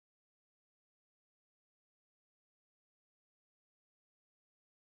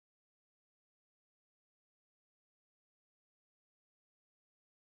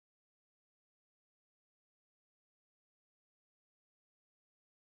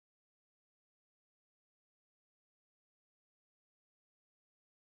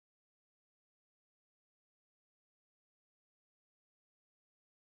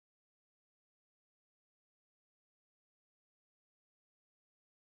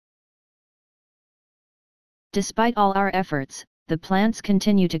Despite all our efforts, the plants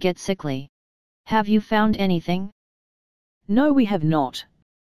continue to get sickly. Have you found anything? No, we have not.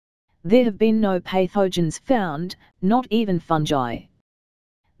 There have been no pathogens found, not even fungi.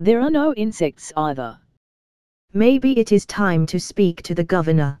 There are no insects either. Maybe it is time to speak to the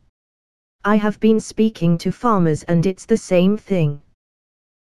governor. I have been speaking to farmers and it's the same thing.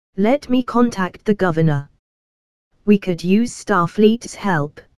 Let me contact the governor. We could use Starfleet's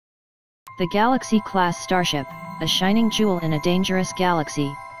help. The Galaxy-class starship, a shining jewel in a dangerous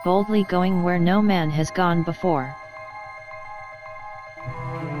galaxy, boldly going where no man has gone before.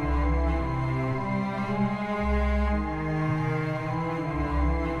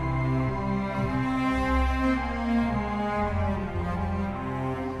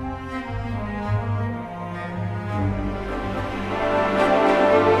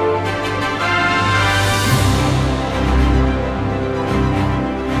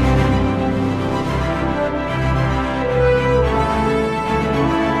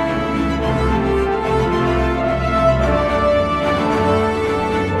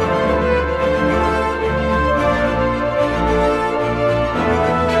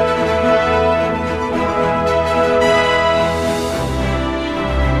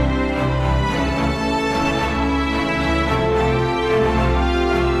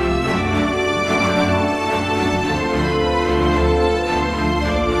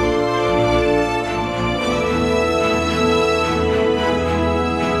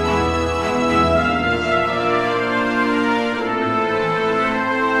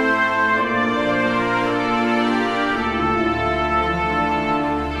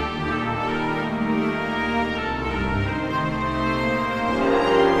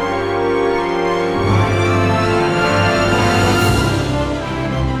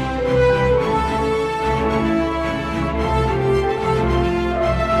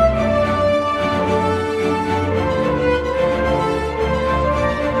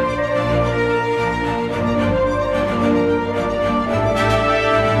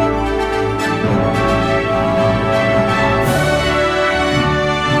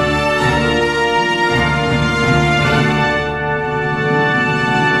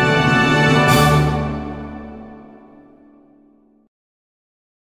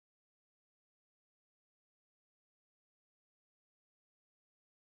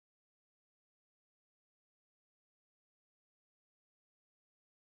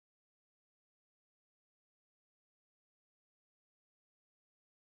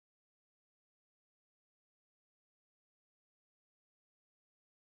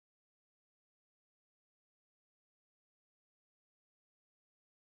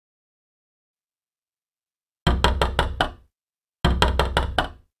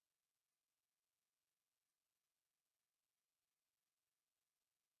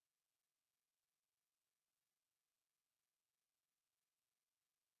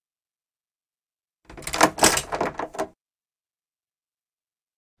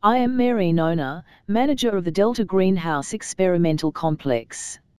 I am Mary Nona, manager of the Delta Greenhouse Experimental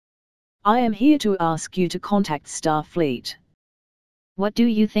Complex. I am here to ask you to contact Starfleet. What do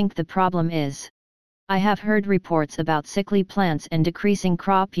you think the problem is? I have heard reports about sickly plants and decreasing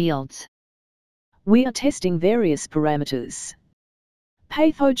crop yields. We are testing various parameters.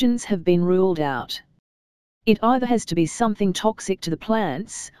 Pathogens have been ruled out. It either has to be something toxic to the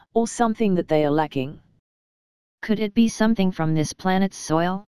plants, or something that they are lacking. Could it be something from this planet's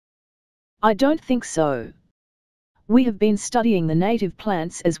soil? I don't think so. We have been studying the native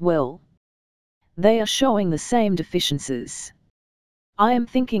plants as well. They are showing the same deficiencies. I am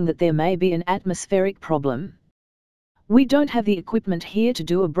thinking that there may be an atmospheric problem. We don't have the equipment here to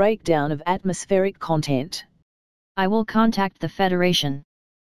do a breakdown of atmospheric content. I will contact the Federation.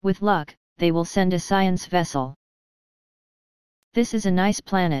 With luck, they will send a science vessel. This is a nice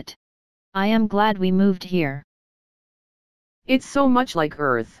planet. I am glad we moved here. It's so much like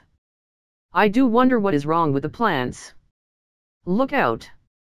Earth. I do wonder what is wrong with the plants. Look out!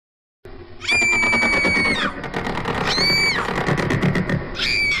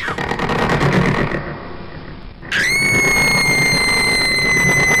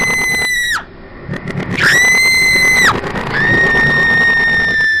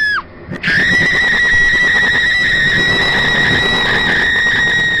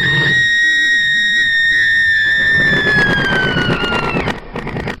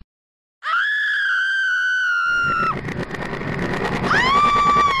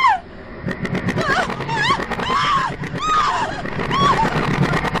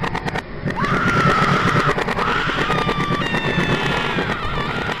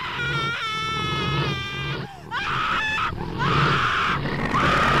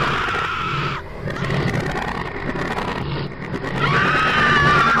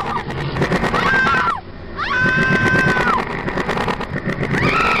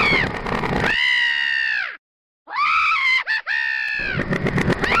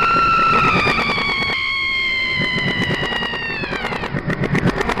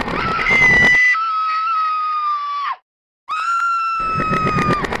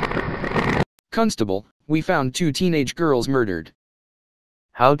 Constable, we found 2 teenage girls murdered.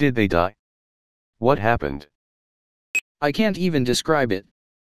 How did they die? What happened? I can't even describe it.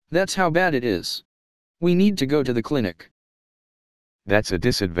 That's how bad it is. We need to go to the clinic. That's a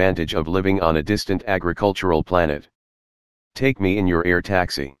disadvantage of living on a distant agricultural planet. Take me in your air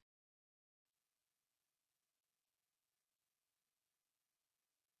taxi.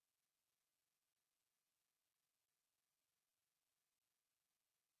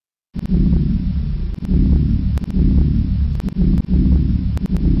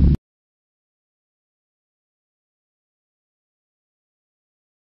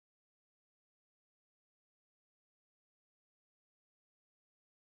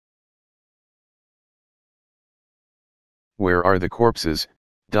 Where are the corpses,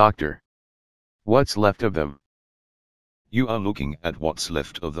 doctor? What's left of them? You are looking at what's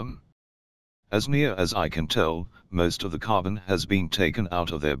left of them. As near as I can tell, most of the carbon has been taken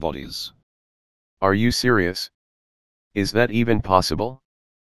out of their bodies. Are you serious? Is that even possible?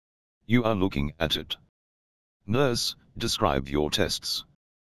 You are looking at it. Nurse, describe your tests.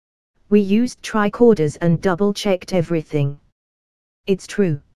 We used tricorders and double-checked everything. It's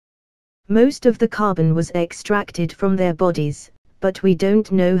true. Most of the carbon was extracted from their bodies, but we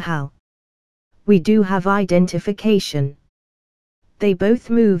don't know how. We do have identification. They both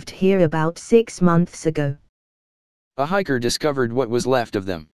moved here about 6 months ago. A hiker discovered what was left of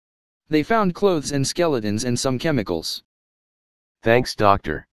them. They found clothes and skeletons and some chemicals. Thanks,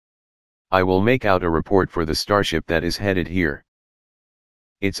 doctor. I will make out a report for the starship that is headed here.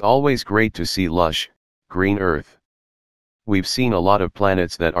 It's always great to see lush, green Earth. We've seen a lot of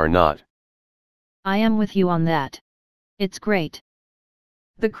planets that are not. I am with you on that. It's great.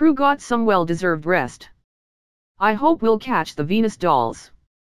 The crew got some well-deserved rest. I hope we'll catch the Venus dolls.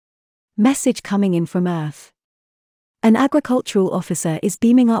 Message coming in from Earth. An agricultural officer is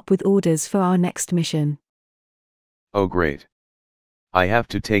beaming up with orders for our next mission. Oh great. I have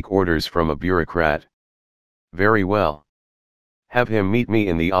to take orders from a bureaucrat. Very well. Have him meet me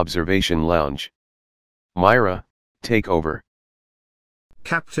in the observation lounge. Myra, take over.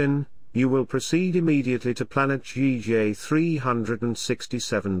 Captain, you will proceed immediately to planet GJ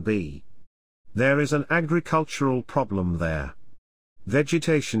 367b. There is an agricultural problem there.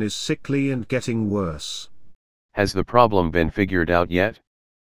 Vegetation is sickly and getting worse. Has the problem been figured out yet?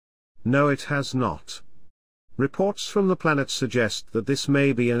 No, it has not. Reports from the planet suggest that this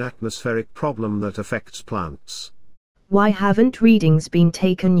may be an atmospheric problem that affects plants. Why haven't readings been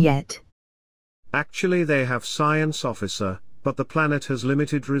taken yet? Actually, they have science officer, but the planet has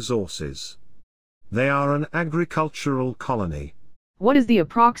limited resources. They are an agricultural colony. What is the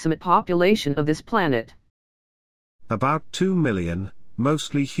approximate population of this planet? About 2 million,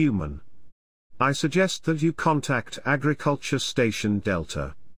 mostly human. I suggest that you contact Agriculture Station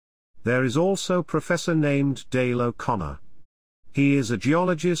Delta. There is also Professor named Dale O'Connor. He is a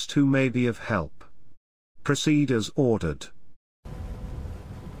geologist who may be of help. Proceed as ordered.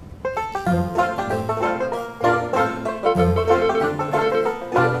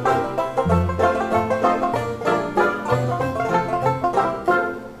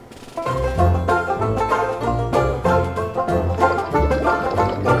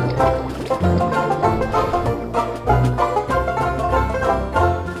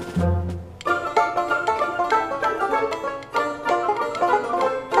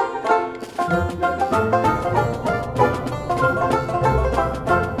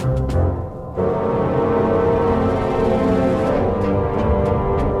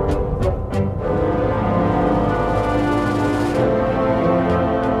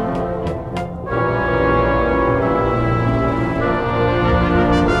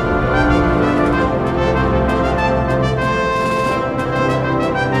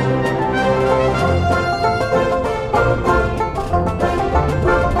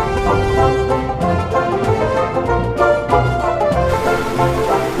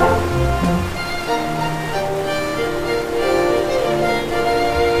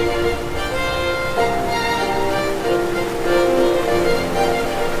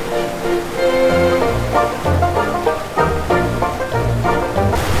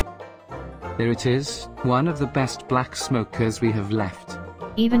 There it is, one of the best black smokers we have left.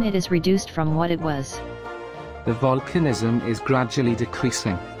 Even it is reduced from what it was. The volcanism is gradually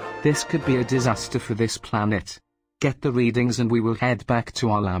decreasing. This could be a disaster for this planet. Get the readings and we will head back to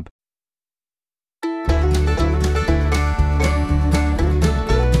our lab.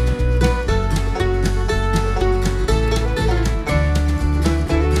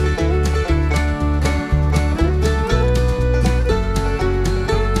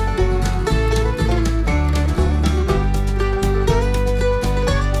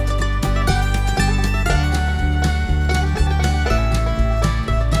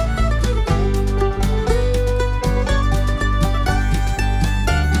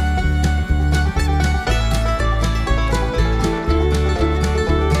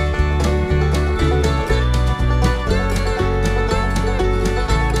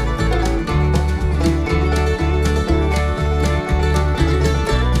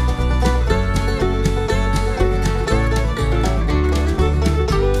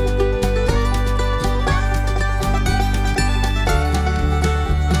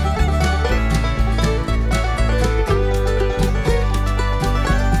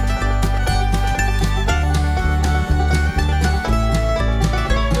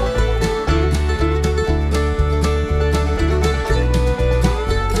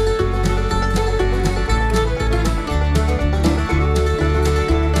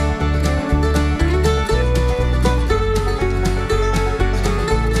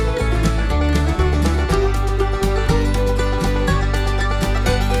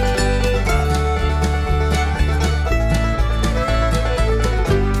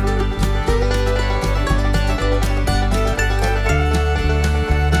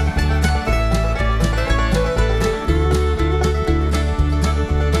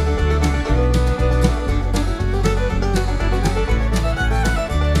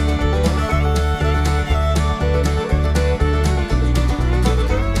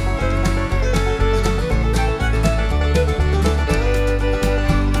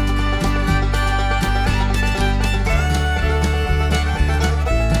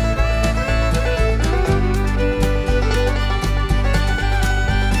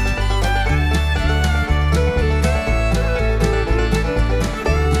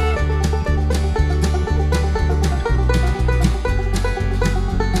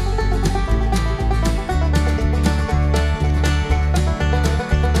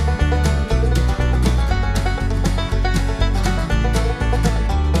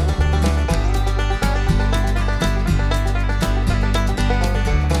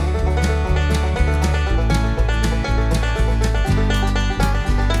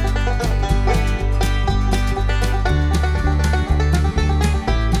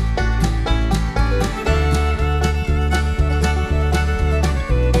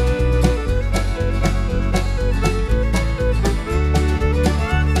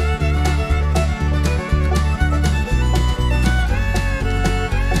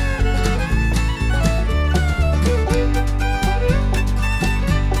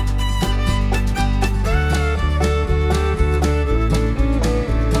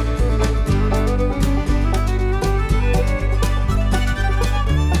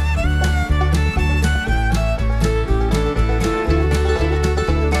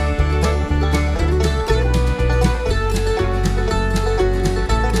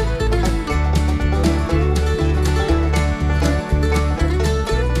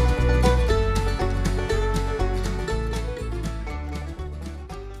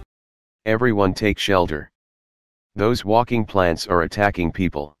 Everyone take shelter. Those walking plants are attacking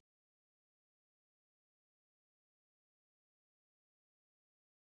people.